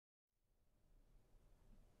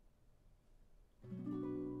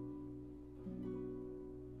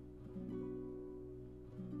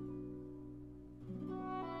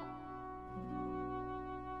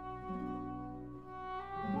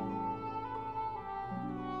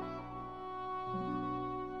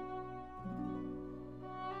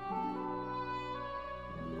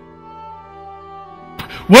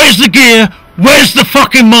Where's the gear? Where's the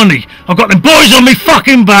fucking money? I've got them boys on me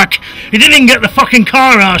fucking back. You didn't even get the fucking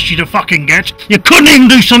car I asked you to fucking get. You couldn't even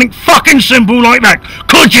do something fucking simple like that,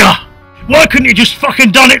 could ya? Why couldn't you just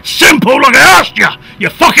fucking done it simple like I asked you? You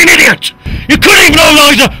fucking idiot! You couldn't even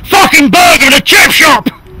organise a fucking burger in a chip shop!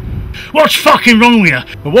 What's fucking wrong with you?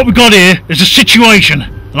 But what we got here is a situation,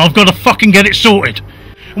 and I've got to fucking get it sorted.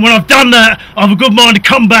 And when I've done that, I've a good mind to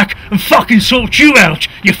come back and fucking sort you out,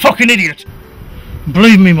 you fucking idiot.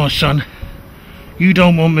 Believe me, my son, you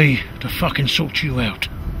don't want me to fucking sort you out.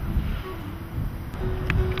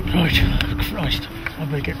 Right, Christ, I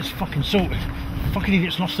better get this fucking sorted. Fucking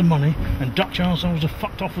idiots lost the money, and Dutch arseholes have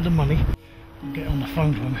fucked off with the money. I'll get on the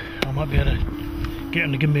phone to them. I might be able to get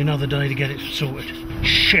them to give me another day to get it sorted.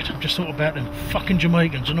 Shit, I've just thought about them fucking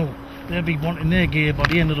Jamaicans and all. They'll be wanting their gear by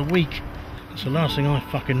the end of the week. It's the last thing I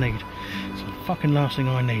fucking need. It's the fucking last thing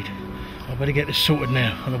I need. I better get this sorted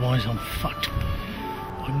now, otherwise I'm fucked.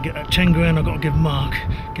 I can get that 10 grand I've got to give Mark.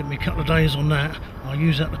 Give me a couple of days on that. I'll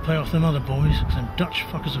use that to pay off them other boys. Them Dutch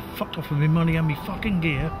fuckers have fucked off with me money and me fucking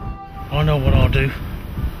gear. I know what I'll do.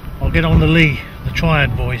 I'll get on the Lee, the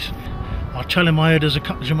Triad boys. I'll tell him I heard there's a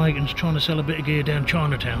couple of Jamaicans trying to sell a bit of gear down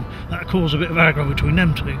Chinatown. That'll cause a bit of aggro between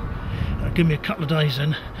them two. That'll give me a couple of days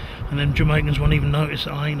then, and then Jamaicans won't even notice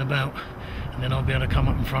that I ain't about, and then I'll be able to come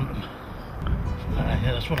up in front of them.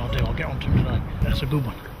 Yeah, that's what I'll do. I'll get on to him today. That's a good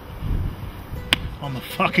one. I'm a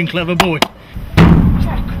fucking clever boy.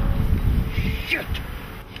 Fuck. Shit.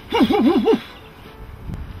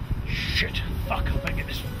 Shit. Fuck. I better get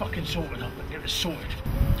this fucking sorted. I better get this sorted.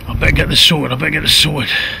 I better get this sorted. I better get this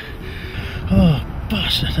sorted. Oh,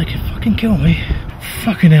 bastard. They can fucking kill me.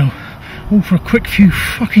 Fucking hell. All for a quick few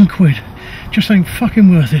fucking quid. Just ain't fucking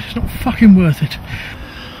worth it. It's not fucking worth it.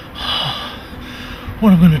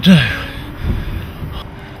 What am I going to do?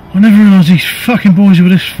 I never realised these fucking boys were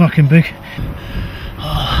this fucking big.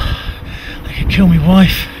 They could kill me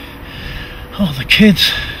wife. Oh, the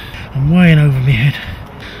kids. I'm way over my head.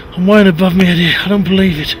 I'm way above my head here. I don't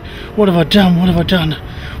believe it. What have I done? What have I done?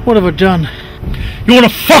 What have I done? You want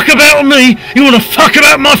to fuck about me? You want to fuck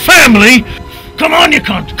about my family? Come on, you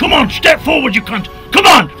cunt. Come on, step forward, you cunt. Come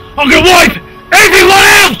on. I'm going to wipe everyone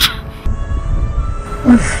out. You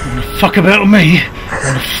want to fuck about me? You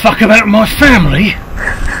want to fuck about my family?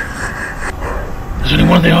 There's only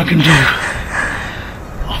one thing I can do.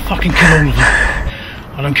 I'll fucking kill all of them.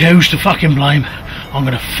 I don't care who's to fucking blame. I'm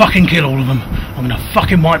gonna fucking kill all of them. I'm gonna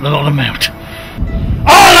fucking wipe the lot of them out.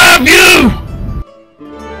 I'll have you!